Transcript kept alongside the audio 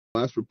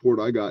last report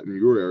I got in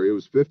your area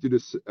was 50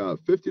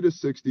 to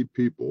 60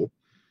 people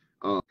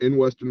in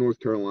Western North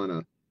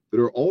Carolina that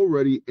are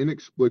already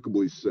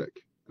inexplicably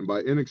sick. And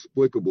by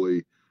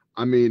inexplicably,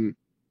 I mean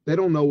they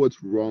don't know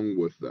what's wrong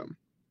with them.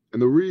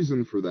 And the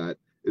reason for that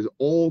is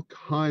all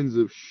kinds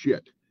of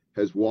shit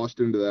has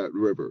washed into that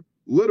river.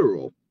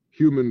 Literal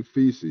human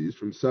feces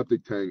from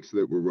septic tanks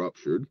that were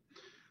ruptured,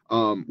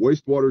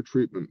 wastewater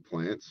treatment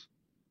plants,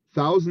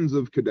 thousands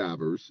of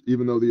cadavers,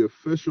 even though the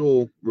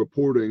official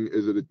reporting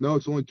is that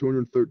it's only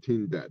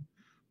 213 dead.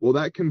 Well,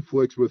 that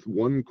conflicts with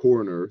one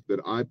coroner that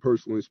I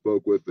personally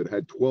spoke with that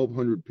had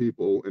 1,200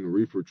 people in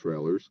reefer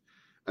trailers,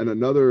 and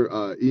another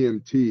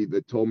EMT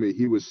that told me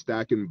he was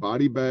stacking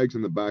body bags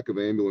in the back of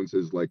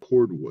ambulances like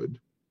cordwood.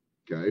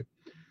 Okay,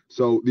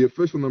 so the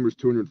official number is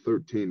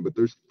 213, but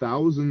there's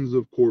thousands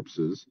of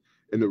corpses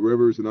in the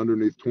rivers and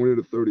underneath 20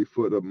 to 30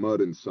 foot of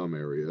mud in some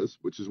areas,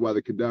 which is why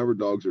the cadaver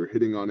dogs are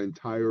hitting on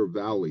entire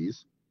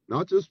valleys,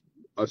 not just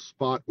a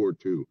spot or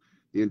two.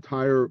 The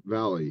entire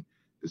valley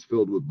is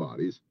filled with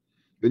bodies.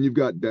 Then you've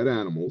got dead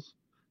animals.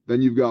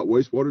 Then you've got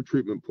wastewater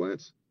treatment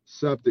plants,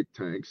 septic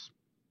tanks.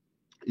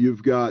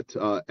 You've got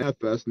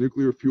NFS,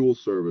 Nuclear Fuel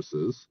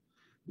Services,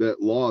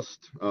 that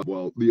lost,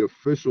 the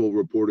official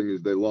reporting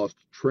is they lost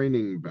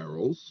training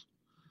barrels,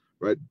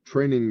 right?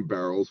 Training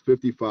barrels,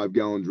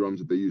 55-gallon drums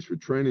that they use for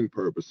training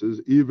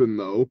purposes, even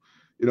though,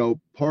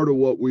 part of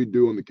what we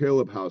do on the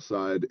Caleb House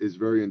side is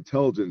very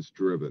intelligence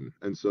driven.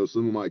 And so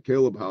some of my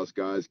Caleb House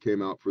guys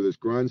came out for this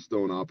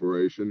grindstone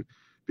operation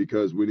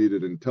because we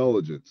needed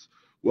intelligence.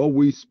 Well,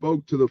 we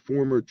spoke to the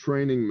former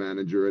training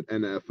manager at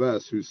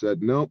NFS who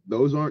said, nope,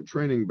 those aren't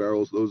training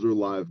barrels. Those are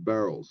live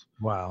barrels.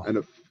 Wow.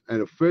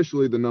 And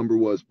officially the number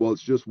was, well,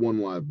 it's just one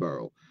live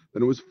barrel.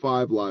 Then it was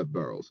 5 live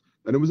barrels.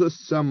 Then it was a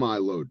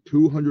semi-load,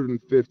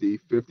 250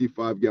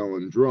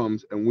 55-gallon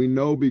drums. And we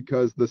know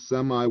because the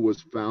semi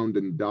was found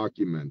and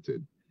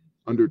documented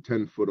under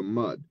 10 foot of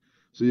mud.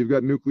 So you've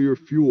got nuclear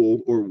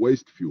fuel or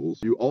waste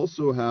fuels. You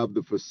also have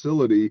the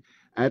facility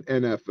at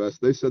NFS.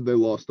 They said they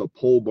lost a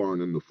pole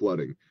barn in the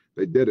flooding.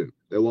 They didn't.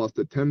 They lost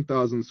a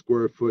 10,000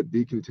 square foot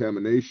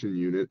decontamination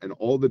unit and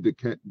all the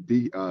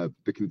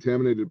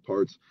contaminated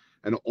parts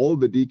and all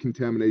the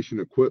decontamination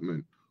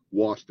equipment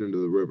washed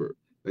into the river.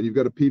 Then you've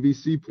got a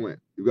PVC plant.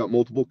 You've got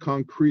multiple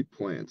concrete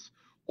plants,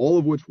 all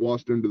of which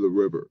washed into the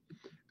river.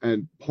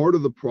 And part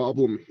of the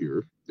problem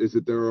here is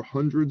that there are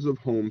hundreds of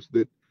homes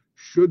that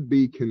should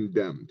be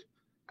condemned.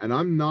 And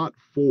I'm not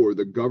for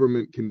the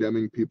government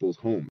condemning people's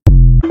homes.